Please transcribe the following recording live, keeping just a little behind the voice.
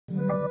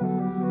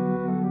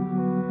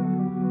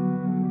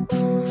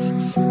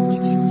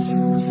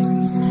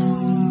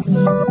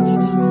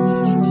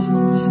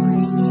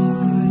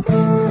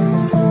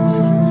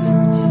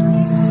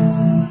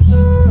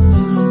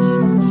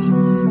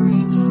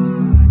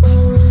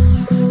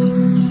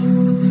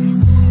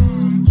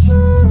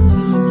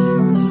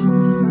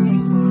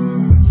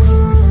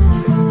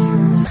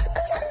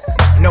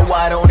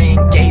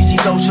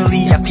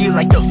feel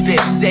like the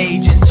fifth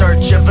sage, in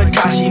search of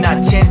Akashi,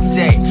 not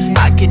Tensei.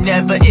 I can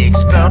never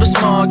expel the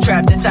smog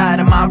trapped inside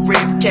of my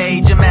rib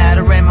cage, a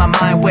matter in my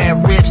mind where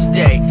rips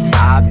stay.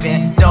 I've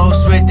been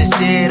dosed with the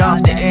Sid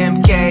off the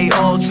MK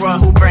Ultra,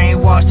 who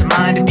brainwashed the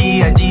mind to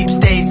be a deep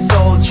state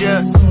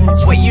soldier.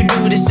 Where you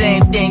do the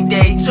same thing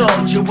they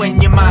told you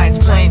when your mind's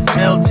plane's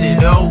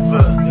melted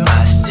over.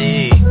 I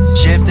see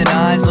shifting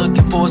eyes,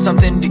 looking for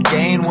something to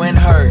gain when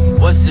hurt.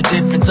 What's the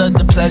difference of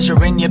the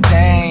pleasure in your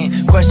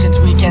pain? Questions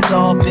we can't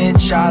solve, been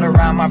shot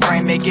around my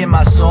brain, making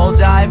my soul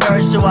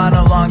diverse, so I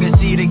no longer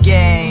see the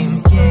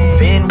game.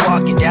 Been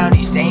walking down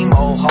these same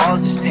old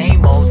halls, the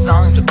same old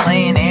songs are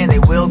playing, and they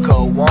will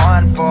go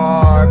on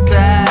far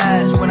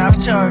past when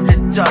I've turned to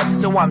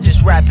dust. So I'm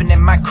just rapping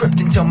in my crypt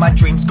until my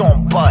dreams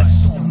gon'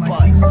 bust.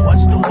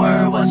 What's the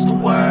word, what's the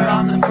word?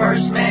 I'm the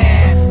first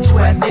man to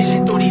have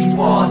vision through these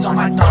walls on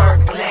my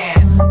third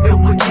glance.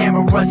 Filled with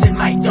cameras and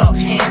mic'd up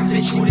hands,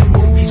 been shooting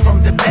movies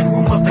from the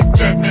bedroom of a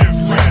dead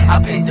man's land.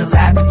 I've been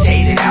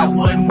dilapidated,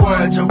 outward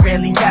words are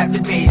rarely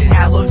captivated.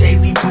 Hallowed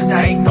daily was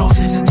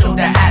diagnosis until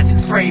the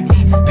acid sprayed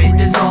me. Been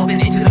dissolving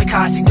into the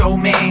caustic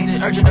domains,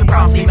 and urgent to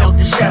promptly melt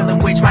the shell in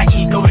which my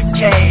ego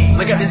decays.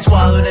 Like I've been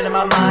swallowed into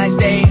my mind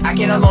state, I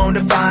can't alone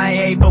define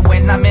hate, but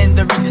when I'm in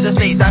the reaches of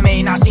space, I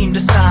may not seem to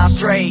smile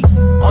straight.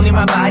 Only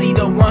my body,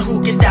 the one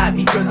who can stop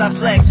me, cause I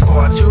flexed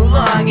for too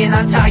long, and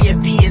I'm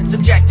tired being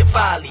subject to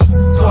folly.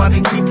 So I've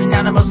been creeping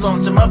down the most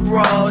lonesome of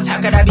roads.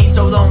 How could I be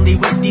so lonely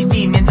with these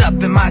demons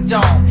up in my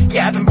dome?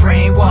 Yeah, I've been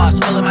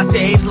brainwashed, all of my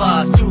saves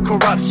lost to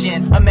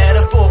corruption, a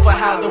metaphor for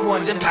how the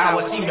ones in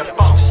power seem to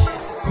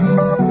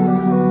function.